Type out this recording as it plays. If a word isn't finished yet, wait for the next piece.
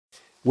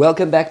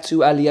Welcome back to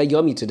Aliyah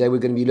Yomi. Today we're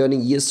going to be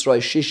learning Yisro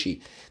Shishi.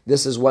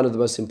 This is one of the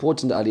most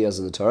important aliyahs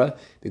in the Torah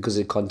because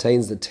it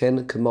contains the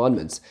 10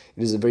 commandments.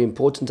 It is a very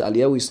important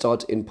aliyah. We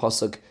start in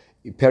Pasuk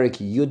Perik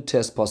Yud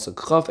Tes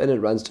Pasuk Chaf and it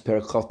runs to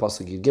Perik Chaf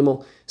Pasuk Yud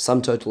Gimel,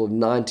 sum total of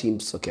 19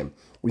 psukim.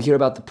 We hear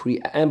about the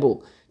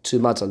preamble to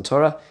Matan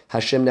Torah.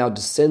 Hashem now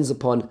descends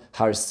upon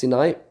Har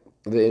Sinai.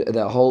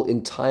 The whole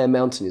entire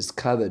mountain is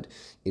covered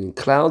in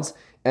clouds,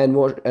 and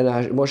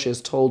Moshe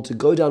is told to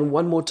go down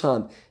one more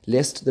time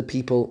lest the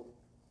people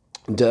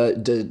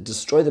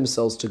destroy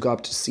themselves to go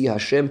up to see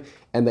Hashem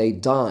and they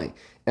die.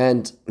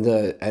 And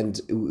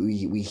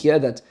we hear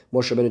that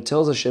Moshe Rabbeinu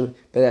tells Hashem,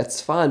 but that's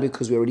fine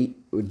because we already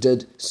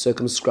did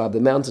circumscribe the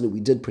mountain and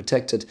we did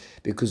protect it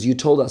because you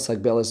told us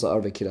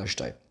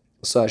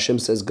So Hashem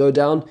says, go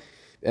down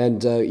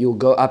and you'll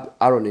go up,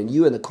 Aaron and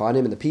you and the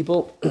Kohanim and the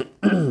people,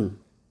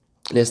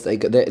 lest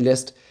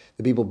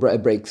the people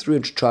break through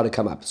and try to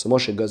come up. So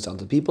Moshe goes down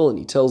to the people and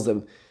he tells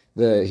them,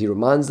 he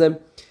reminds them,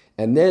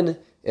 and then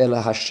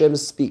Hashem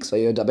speaks.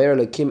 He says these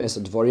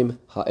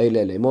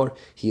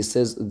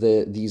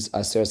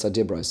Aseres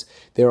HaDibros.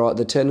 There are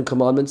the 10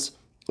 commandments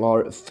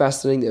are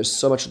fascinating. There's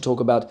so much to talk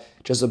about.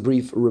 Just a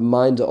brief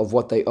reminder of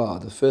what they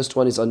are. The first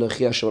one is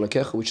Anochi Hashem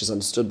Elokecha, which is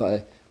understood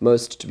by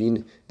most to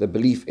mean the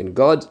belief in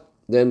God.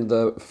 Then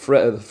the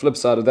flip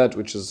side of that,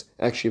 which is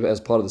actually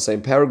as part of the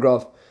same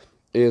paragraph,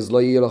 is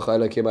Lo Yilach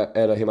Elokim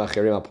Elohim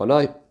Acherim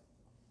Aponai,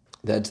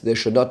 that there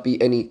should not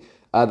be any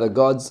other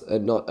gods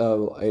not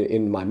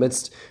in my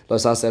midst.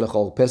 And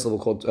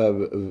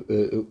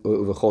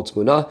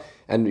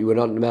we were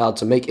not allowed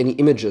to make any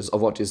images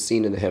of what is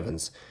seen in the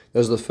heavens.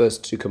 Those are the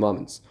first 2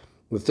 commandments.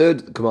 The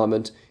third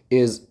commandment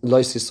is do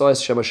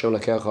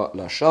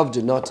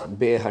not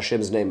bear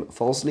Hashem's name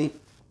falsely.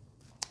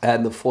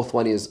 And the fourth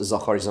one is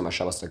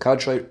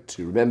to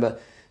remember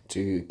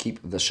to keep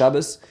the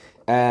Shabbos.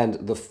 And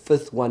the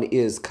fifth one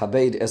is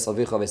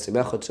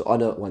to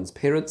honor one's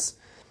parents.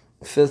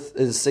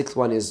 The sixth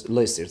one is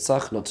lo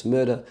sirtzach, not to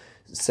murder.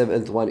 The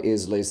seventh one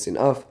is lo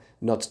sinaf,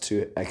 not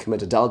to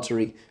commit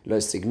adultery. Lo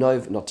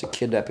signov, not to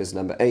kidnap, is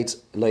number 8.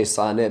 Lo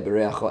saneh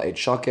bereacha et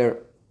shaker,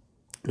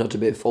 not to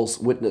bear false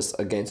witness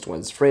against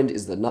one's friend,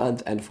 is the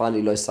 9th. And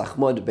finally, lo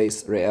sachmod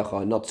beis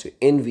reacha, not to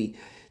envy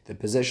the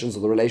possessions or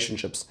the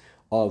relationships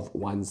of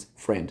one's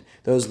friend.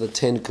 Those are the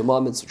 10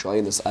 commandments which are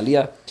in this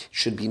aliyah.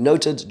 Should be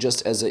noted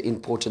just as an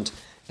important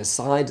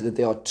aside that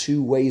there are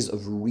 2 ways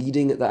of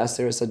reading the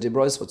Aseres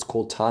HaDibros, what's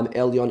called Tam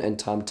Elyon and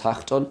Tam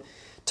Tachton.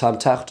 Tam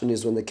Tachton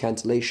is when the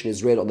cantillation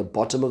is read on the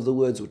bottom of the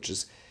words, which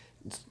is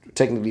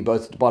technically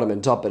both the bottom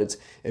and top, but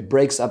it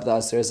breaks up the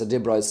Aseres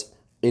HaDibros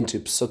into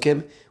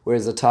psukim,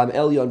 whereas the Tam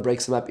Elyon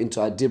breaks them up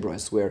into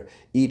adibros, where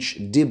each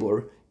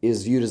dibur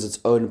is viewed as its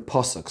own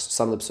posuk.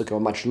 Some of the psukim are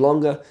much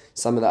longer,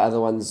 some of the other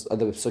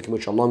psukim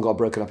which are longer are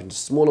broken up into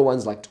smaller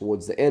ones, like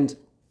towards the end.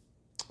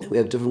 We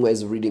have different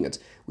ways of reading it.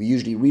 We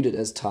usually read it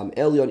as Tam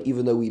Elyon,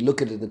 even though we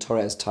look at it in the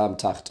Torah as Tam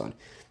Tachton.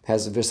 It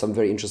has some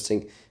very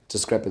interesting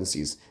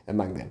discrepancies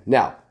among them.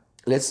 Now,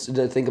 let's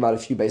think about a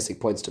few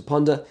basic points to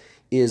ponder.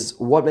 Is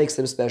what makes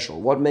them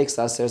special? What makes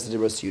the Aseres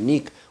HaDibros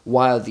unique?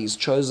 Why are these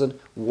chosen?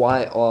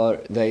 Why are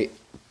they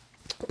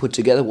put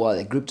together? Why are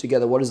they grouped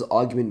together? What is the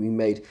argument being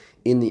made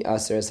in the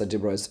Aseres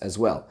HaDibros as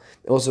well?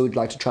 Also, we'd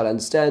like to try to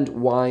understand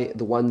why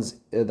the Aseres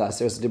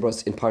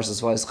HaDibros in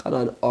Parshas Vayis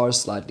Chanan are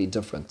slightly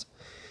different.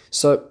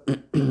 So,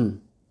 a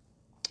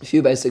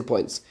few basic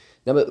points.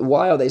 Now,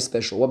 why are they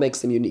special? What makes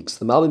them unique?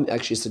 So the Malbim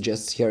actually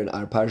suggests here in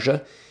our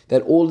parsha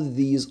that all of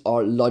these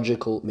are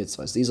logical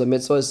mitzvahs. These are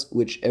mitzvahs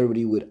which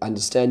everybody would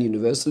understand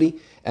universally,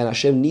 and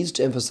Hashem needs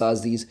to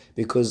emphasize these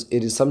because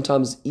it is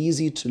sometimes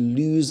easy to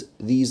lose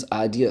these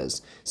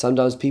ideas.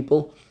 Sometimes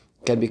people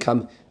can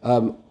become,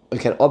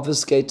 can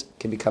obfuscate,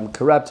 can become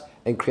corrupt,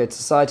 and create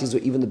societies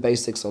where even the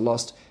basics are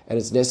lost, and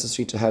it's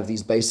necessary to have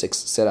these basics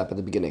set up at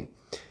the beginning.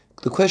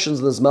 The questions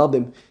in this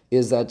Malbim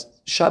is that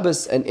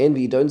Shabbos and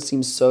envy don't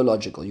seem so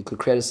logical. You could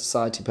create a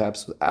society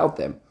perhaps without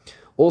them.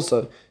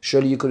 Also,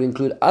 surely you could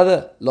include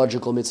other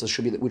logical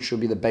mitzvahs which should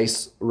be the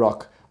base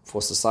rock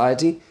for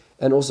society.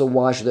 And also,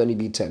 why should there only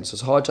be 10? So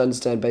it's hard to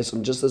understand based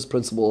on just this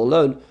principle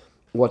alone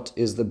what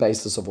is the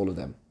basis of all of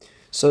them.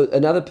 So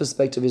another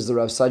perspective is the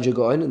Rav Sadia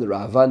Gaon and the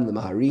Ra'avan and the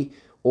Mahari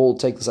all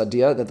take this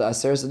idea that the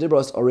Aseres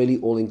HaDibros are really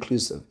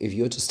all-inclusive. If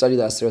you were to study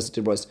the Aseres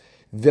HaDibros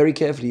very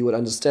carefully, you would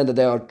understand that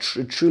they are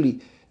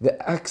truly the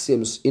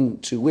axioms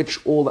into which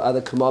all the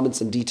other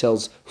commandments and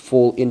details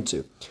fall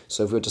into.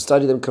 So if we were to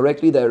study them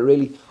correctly, they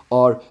really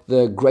are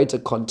the greater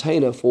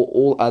container for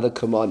all other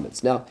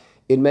commandments. Now,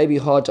 it may be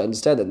hard to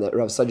understand that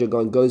Rav Sadia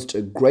Gaon goes to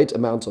a great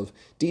amount of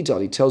detail.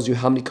 He tells you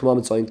how many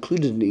commandments are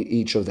included in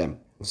each of them.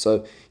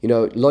 So,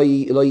 Lo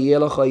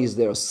Yelacha,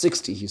 there are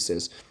 60, he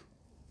says.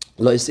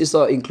 Lo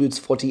Sisa includes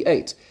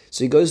 48.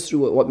 So he goes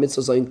through what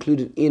mitzvahs are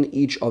included in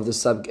each of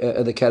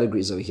the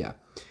categories over here.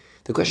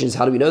 The question is,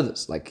 how do we know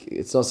this?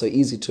 It's not so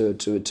easy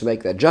to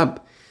make that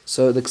jump.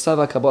 So the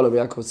Ksava Kabbalah of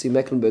Yaakov C.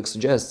 Mecklenburg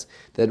suggests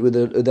that when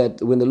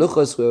the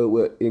luchos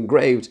were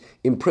engraved,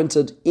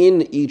 imprinted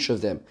in each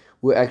of them,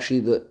 were actually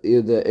the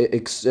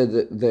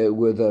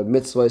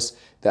mitzvahs,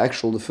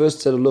 the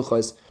first set of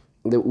luchos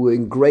that were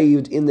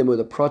engraved in them were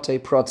the prote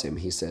protim,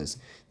 he says,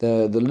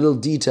 the little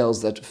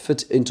details that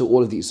fit into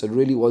all of these. So it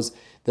really was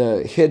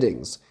the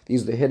headings.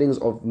 These are the headings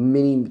of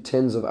many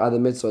tens of other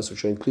mitzvahs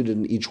which are included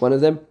in each one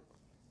of them.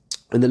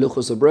 And the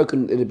luchos are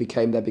broken, and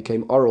that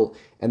became oral,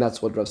 and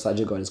that's what Rav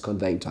Saadia Gaon is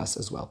conveying to us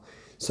as well.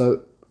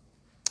 So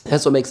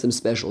that's what makes them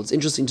special. It's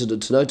interesting to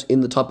note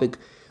in the topic,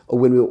 or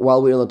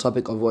while we're on the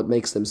topic of what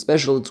makes them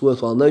special, it's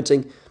worthwhile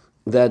noting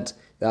that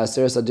the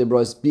Aseret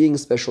HaDibros being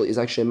special is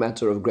actually a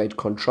matter of great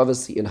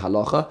controversy in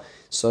halacha.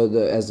 So,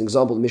 as an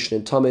example, the Mishnah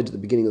in Tamid, at the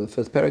beginning of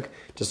the 5th parak,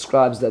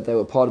 describes that they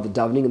were part of the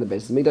davening in the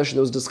Beis Hamikdash, and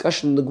there was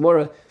discussion in the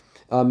Gemara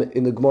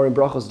in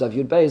Brachos Dav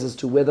Yud Beis as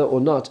to whether or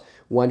not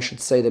one should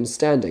say them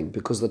standing,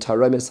 because the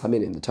Taromes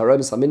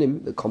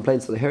Haminim, the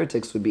complaints of the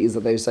heretics would be is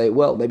that they say,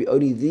 well, maybe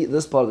only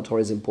this part of the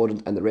Torah is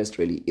important and the rest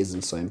really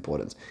isn't so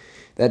important.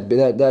 That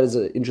is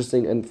an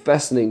interesting and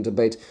fascinating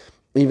debate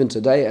even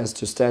today as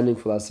to standing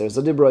for the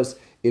Aseret HaDibros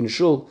in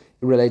Shul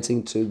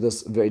relating to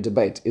this very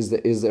debate. Is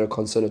there a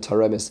concern of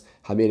Taromes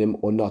Haminim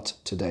or not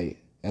today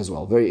as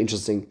well? Very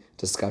interesting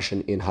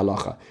discussion in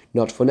halacha.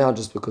 Not for now,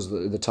 just because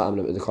of the time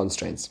and the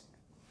constraints.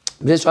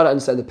 Let's try to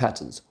understand the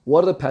patterns.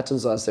 What are the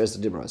patterns of Aseret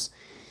HaDibros?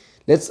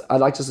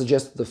 I'd like to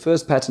suggest that the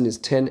first pattern is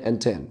 10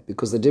 and 10,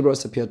 because the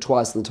Dibros appear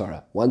twice in the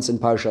Torah, once in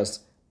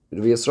Parshas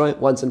Yisro,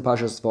 once in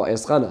Parshas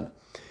Va'eschanan.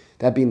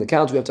 That being the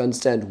count, we have to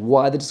understand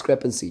why the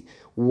discrepancy.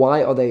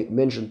 Why are they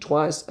mentioned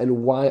twice,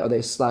 and why are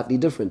they slightly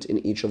different in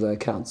each of the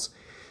accounts?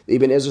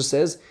 Ibn Ezra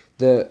says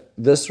in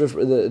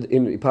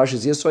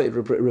Parshas Yisro it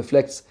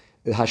reflects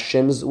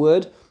Hashem's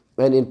word,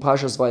 and in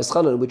Parshas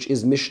Va'eschanan, which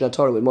is Mishnah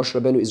Torah, when Moshe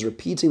Rabbeinu is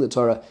repeating the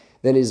Torah,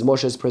 then is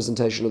Moshe's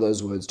presentation of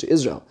those words to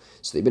Israel.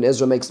 So Ibn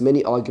Ezra makes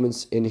many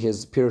arguments in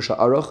his Pirush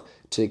HaAruch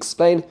to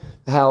explain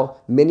how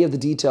many of the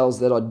details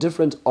that are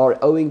different are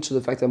owing to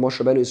the fact that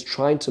Moshe Rabbeinu is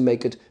trying to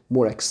make it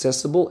more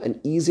accessible and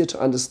easier to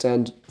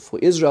understand for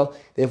Israel.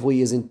 Therefore,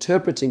 he is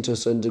interpreting to a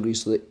certain degree,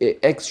 so the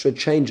extra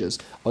changes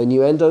are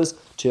innuendos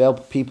to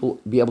help people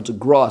be able to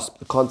grasp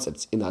the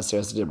concepts in the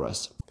Aseret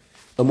HaDibros.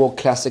 A more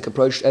classic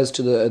approach as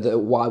to the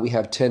why we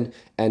have 10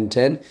 and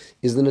 10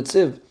 is the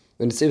Netziv.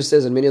 The Netziv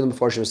says, and many of the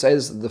Mefarshim say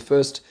this, the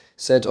first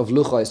set of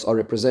luchos are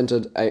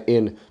represented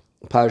in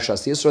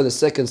Parshas Yisro, the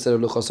second set of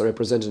luchos are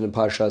represented in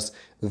Parshas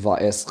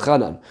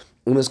Va'eschanan.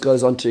 And this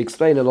goes on to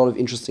explain a lot of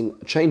interesting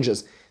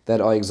changes that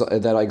are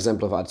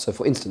exemplified. So,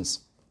 for instance,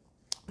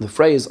 the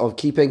phrase of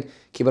keeping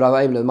in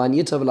order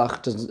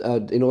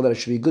that it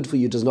should be good for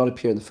you does not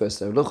appear in the first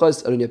set of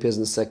luchos, it only appears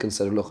in the second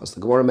set of luchos. The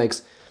Gemara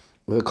makes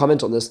a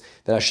comment on this,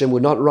 that Hashem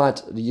would not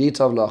write the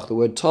Yitav Lach, the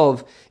word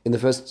Tov, in the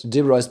first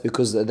Dibros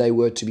because they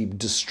were to be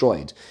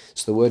destroyed.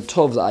 So the word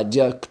Tov, the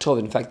idea Tov,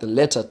 in fact the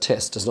letter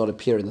Test does not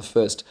appear in the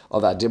first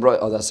of our Dibros,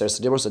 of the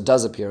Aseret HaDibros. It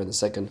does appear in the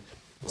second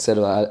set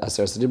of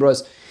Aseret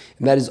HaDibros,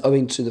 and that is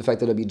owing to the fact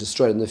that it will be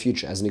destroyed in the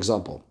future, as an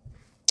example.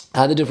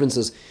 And the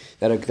differences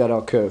that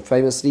occur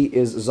famously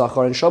is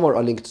Zachar and Shamar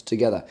are linked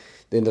together.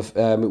 Then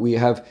we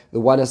have the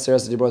one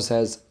Aseret HaDibros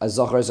has a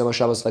Zachar Yom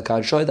HaShabbos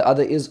Lakad Shoy, the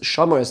other is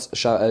Shamar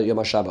Yom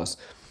HaShabbos.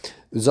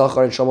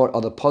 Zachar and Shamar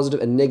are the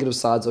positive and negative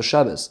sides of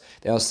Shabbos.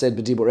 They are said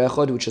b'dibur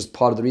echad, which is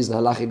part of the reason,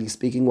 halachically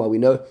speaking, why we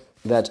know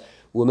that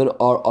women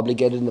are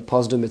obligated in the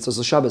positive mitzvahs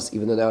of Shabbos,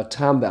 even though they are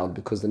time bound,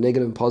 because the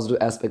negative and positive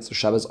aspects of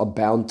Shabbos are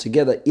bound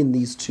together in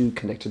these two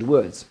connected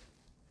words.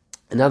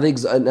 Another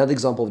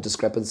example of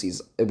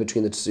discrepancies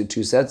between the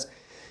two sets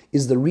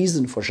is the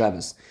reason for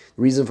Shabbos.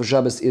 The reason for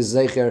Shabbos is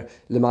Zeicher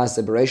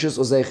L'Maaseh Bereshis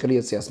or Zeicher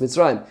Yetzias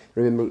Mitzrayim,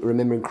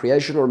 remembering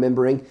creation or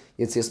remembering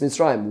Yetzias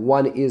Mitzrayim.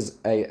 One is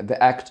the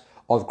act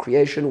of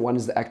creation, one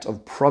is the act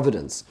of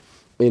providence.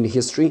 In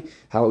history,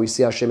 how we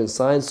see Hashem in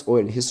science, or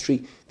in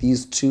history,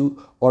 these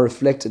two are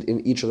reflected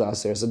in each of the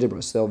Aseret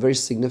HaDibros. There are very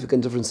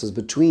significant differences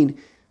between,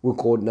 we'll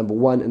call it number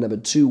 1 and number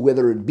 2,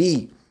 whether it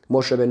be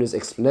Moshe Rabbeinu's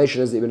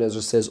explanation, as Ibn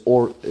Ezra says,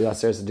 or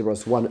Aseret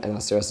HaDibros 1 and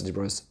Aseret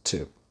HaDibros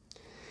 2.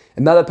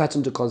 Another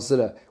pattern to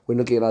consider when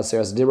looking at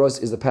Aseret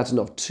HaDibros is the pattern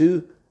of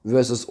 2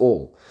 versus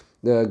all.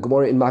 The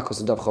Gemara in Makos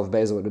and Daf Chav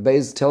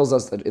Beis tells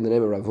us that in the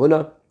name of Rav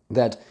Huna,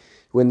 that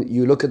when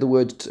you look at the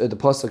word, the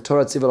pasuk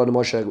Torah Tziva Lanu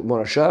Moshe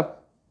Morasha,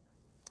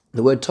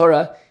 the word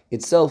Torah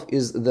itself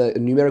is the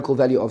numerical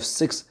value of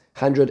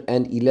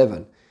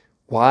 611.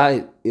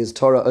 Why is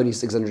Torah only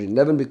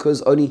 611?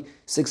 Because only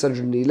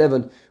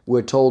 611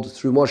 were told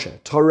through Moshe.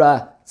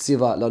 Torah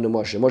Tziva Lanu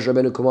Moshe. Moshe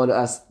Rabbeinu commanded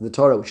us the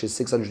Torah, which is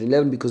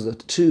 611, because the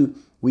 2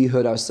 we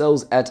heard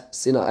ourselves at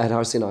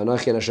Har Sinai.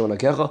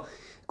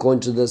 According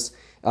to this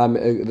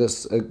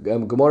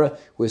Gemara,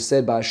 were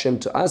said by Hashem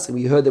to us, and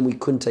we heard them, we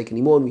couldn't take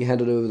any more, and we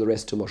handed over the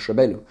rest to Moshe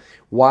Rabbeinu.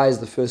 Why is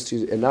the first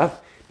 2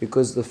 enough?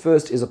 Because the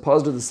first is a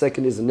positive, the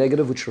second is a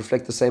negative, which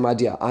reflect the same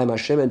idea. I am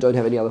Hashem and don't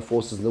have any other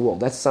forces in the world.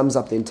 That sums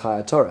up the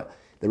entire Torah.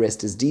 The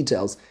rest is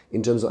details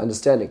in terms of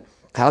understanding.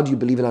 How do you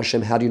believe in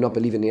Hashem? How do you not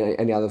believe in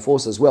any other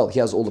forces? Well, he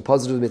has all the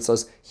positive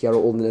mitzvahs, here are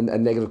all the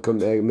negative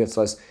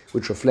mitzvahs,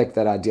 which reflect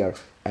that idea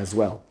as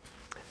well.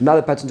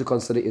 Another pattern to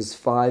consider is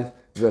 5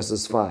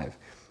 versus 5.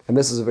 And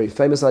this is a very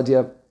famous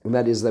idea, and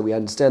that is that we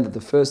understand that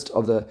the first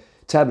of the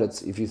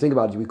tablets, if you think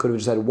about it, we could have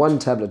just had one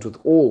tablet with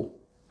all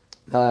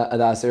the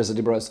Aseret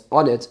Dibros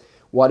on it.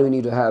 Why do we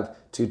need to have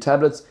 2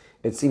 tablets?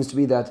 It seems to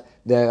be that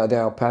they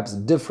are perhaps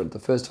different. The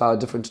first 5 are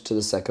different to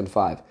the second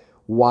 5.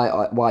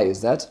 Why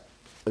is that?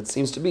 It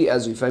seems to be,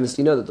 as we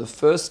famously know, that the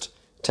first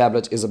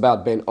tablet is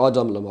about Ben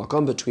Adam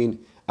Lamakom, between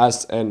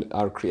us and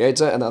our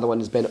Creator, and the other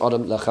one is Ben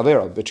Adam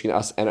Lachavera, between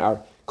us and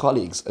our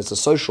colleagues.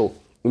 It's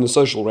in the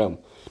social realm.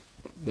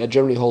 That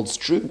generally holds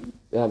true.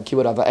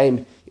 Kibbud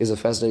Avayim is a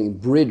fascinating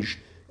bridge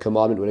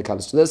commandment when it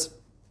comes to this.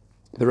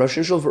 The Rosh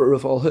Hashanah for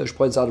Rafael Hirsch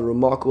points out a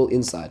remarkable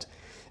insight,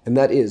 and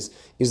that is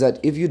that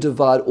if you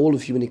divide all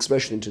of human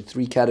expression into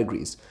 3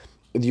 categories,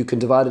 you can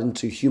divide it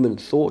into human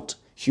thought,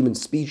 human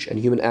speech, and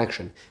human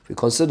action. If we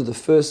consider the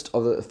first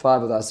of the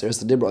 5 of the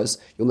Aseret Dibros,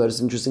 you'll notice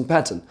an interesting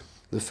pattern.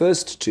 The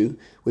first 2,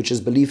 which is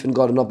belief in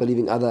God and not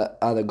believing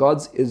other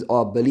gods,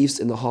 are beliefs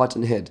in the heart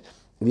and head.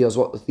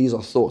 These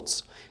are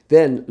thoughts.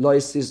 Then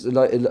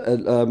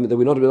that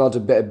we're not allowed to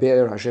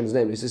bear Hashem's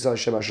name.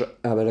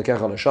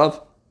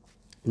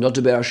 Not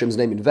to bear Hashem's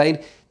name in vain.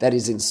 That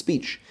is in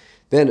speech.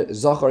 Then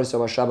Zachar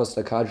Shabbos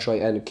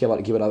Lakadshai and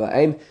Kibbud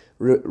Avayim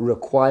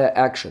require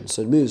action.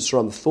 So it moves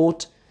from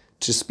thought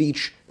to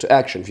speech to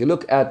action. If you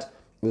look at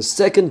the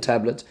second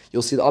tablet,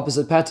 you'll see the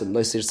opposite pattern.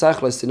 The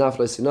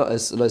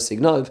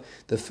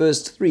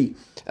first 3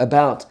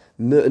 about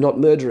not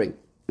murdering,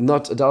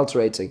 not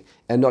adulterating,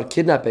 and not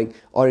kidnapping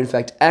are in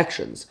fact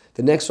actions.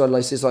 The next one,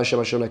 not to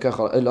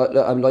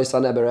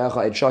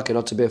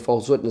bear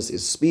false witness,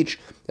 is speech.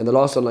 And the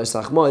last one,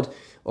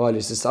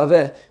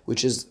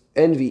 which is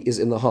envy, is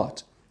in the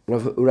heart.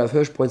 Rav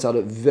Hirsch points out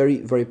a very,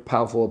 very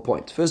powerful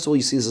point. First of all,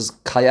 you see this is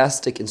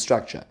chiastic in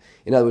structure.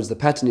 In other words, the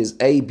pattern is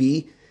A,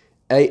 B,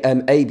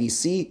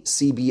 C,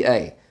 C, B,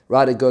 A.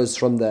 Right? It goes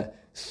from the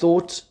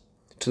thought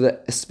to the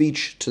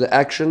speech to the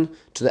action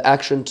to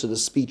the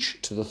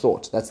speech to the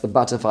thought. That's the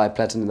butterfly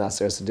pattern in the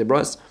Aseret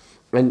Dibros.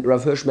 And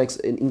Rav Hirsch makes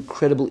an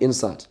incredible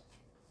insight.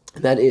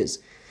 And that is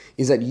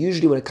that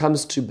usually when it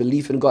comes to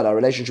belief in God, our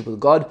relationship with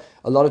God,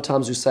 a lot of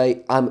times we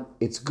say,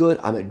 it's good,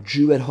 I'm a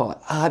Jew at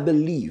heart. I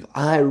believe,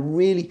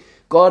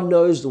 God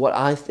knows what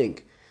I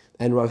think.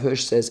 And Rav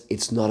Hirsch says,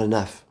 it's not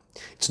enough.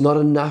 It's not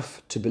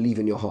enough to believe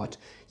in your heart.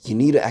 You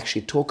need to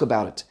actually talk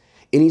about it.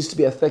 It needs to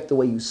be affect the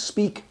way you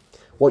speak,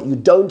 what you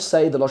don't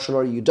say, the Lashon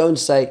Hara you don't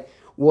say,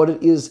 what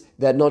it is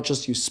that not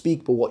just you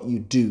speak, but what you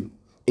do.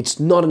 It's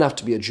not enough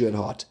to be a Jew at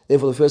heart.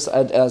 Therefore, the first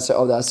of the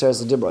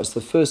Aseret Dibros,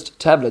 the first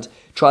tablet,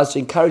 tries to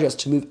encourage us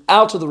to move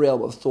out of the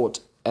realm of thought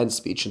and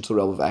speech into the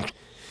realm of action.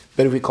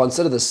 But if we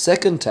consider the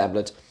second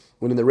tablet,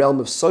 when in the realm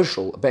of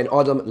social, Ben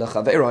Adam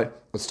Lechaveroi,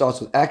 it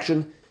starts with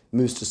action,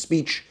 moves to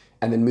speech,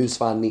 and then moves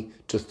finally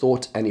to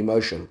thought and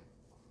emotion.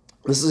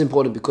 This is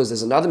important because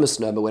there's another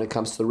misnomer when it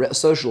comes to the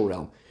social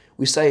realm.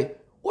 We say,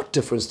 what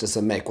difference does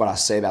it make what I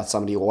say about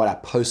somebody or what I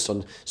post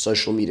on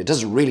social media?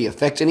 Does it really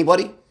affect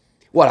anybody?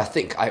 What I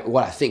think,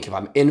 if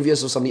I'm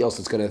envious of somebody else,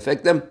 it's going to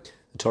affect them.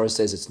 The Torah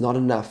says it's not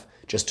enough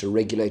just to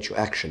regulate your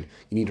action.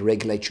 You need to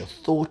regulate your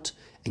thought,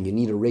 and you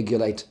need to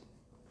regulate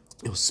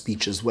your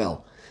speech as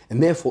well.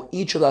 And therefore,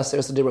 each of the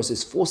Aseret Dibros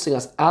is forcing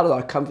us out of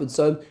our comfort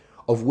zone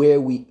of where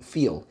we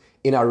feel.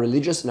 In our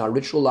religious, in our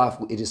ritual life,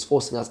 it is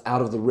forcing us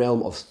out of the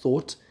realm of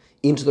thought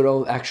into the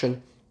realm of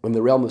action. In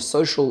the realm of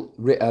social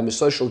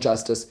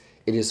justice,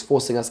 it is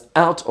forcing us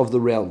out of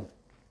the realm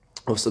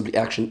of simply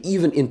action,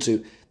 even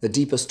into the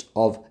deepest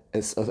of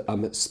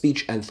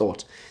speech and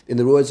thought. In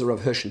the words of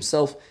Rav Hirsch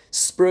himself,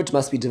 spirit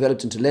must be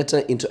developed into letter,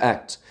 into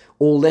act.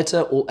 All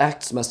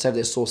acts must have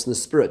their source in the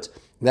spirit.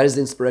 That is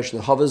the inspiration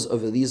that hovers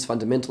over these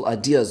fundamental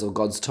ideas of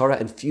God's Torah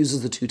and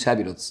fuses the 2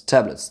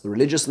 tablets, the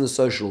religious and the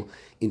social,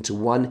 into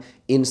one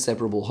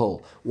inseparable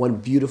whole, one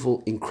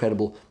beautiful,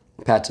 incredible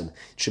pattern.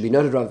 It should be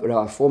noted,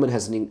 Rav Foreman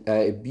has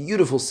a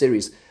beautiful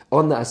series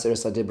on the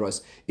Aseret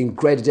Dibros in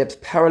great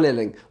depth,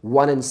 paralleling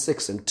 1 and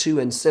 6 and 2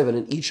 and 7,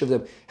 and each of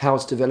them, how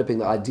it's developing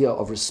the idea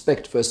of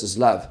respect versus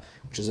love,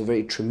 which is a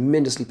very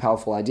tremendously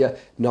powerful idea.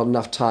 Not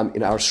enough time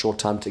in our short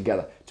time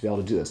together to be able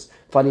to do this.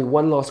 Finally,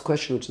 one last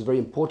question, which is a very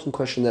important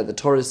question that the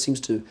Torah seems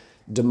to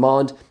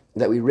demand,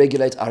 that we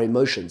regulate our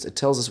emotions. It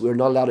tells us we're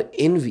not allowed to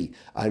envy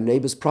our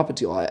neighbor's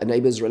property or our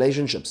neighbor's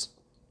relationships.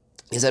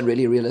 Is that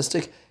really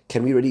realistic?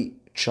 Can we really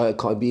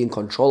be in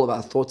control of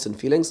our thoughts and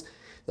feelings?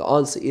 The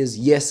answer is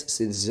yes,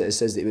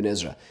 says the Ibn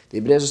Ezra. The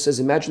Ibn Ezra says,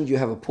 imagine you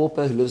have a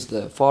pauper who lives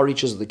in the far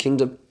reaches of the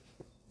kingdom,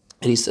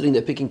 and he's sitting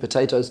there picking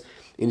potatoes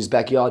in his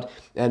backyard,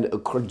 and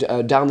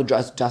down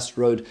the dust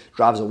road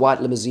drives a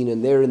white limousine,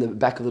 and there in the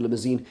back of the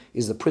limousine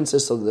is the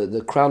princess, of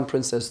the crown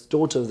princess,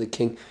 daughter of the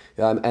king,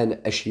 and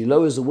as she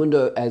lowers the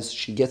window, as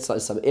she gets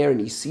some air,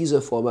 and he sees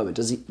her for a moment,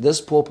 does this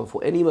pauper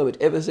for any moment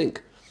ever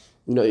think,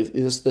 if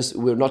this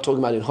we're not talking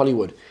about in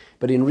Hollywood,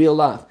 but in real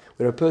life,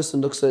 when a person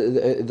looks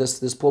at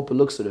this pauper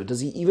looks at her, does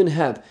he even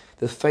have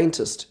the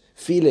faintest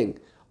feeling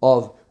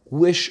of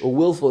wish or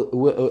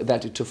willful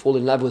that to fall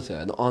in love with her?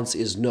 And the answer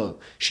is no.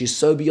 She's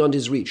so beyond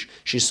his reach.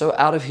 She's so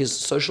out of his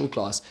social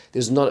class.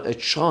 There's not a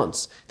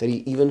chance that he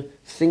even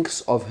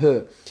thinks of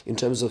her in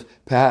terms of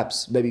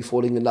perhaps maybe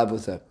falling in love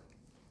with her.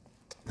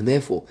 And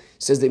therefore,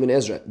 says the Ibn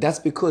Ezra, that's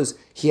because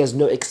he has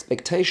no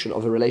expectation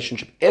of a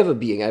relationship ever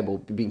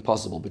being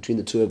possible between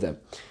the two of them.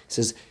 He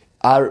says,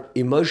 our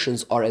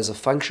emotions are as a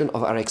function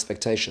of our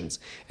expectations.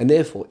 And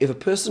therefore, if a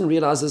person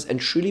realizes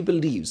and truly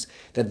believes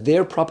that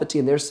their property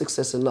and their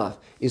success in life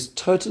is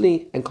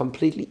totally and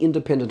completely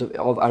independent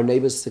of our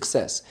neighbor's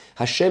success,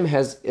 Hashem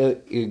has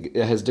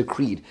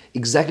decreed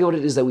exactly what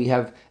it is that we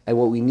have and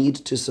what we need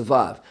to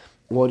survive,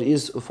 what it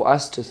is for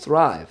us to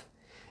thrive.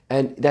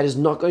 And that is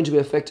not going to be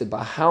affected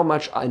by how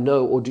much I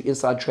know or do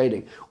inside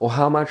trading, or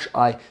how much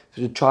I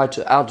try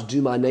to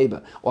outdo my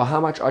neighbor, or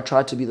how much I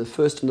try to be the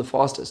first and the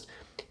fastest.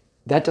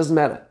 That doesn't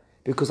matter,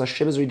 because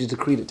Hashem has already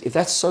decreed it. If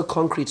that's so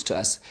concrete to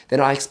us, then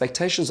our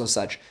expectations are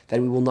such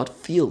that we will not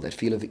feel that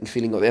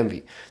feeling of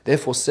envy.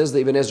 Therefore, says the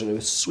Ibn Ezra,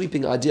 a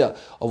sweeping idea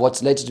of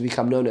what's later to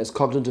become known as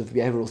cognitive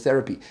behavioral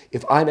therapy.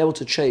 If I'm able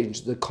to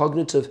change the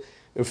cognitive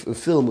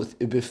film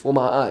before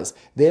my eyes,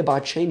 thereby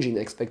changing the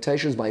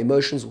expectations, my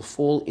emotions will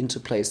fall into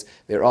place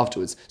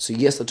thereafterwards. So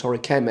yes, the Torah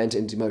can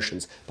mandate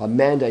emotions by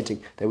mandating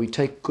that we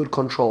take good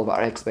control of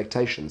our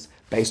expectations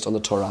based on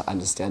the Torah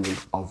understanding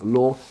of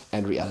law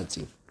and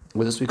reality.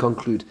 With this we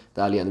conclude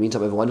the Aliyah. In the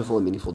meantime, have a wonderful and meaningful day.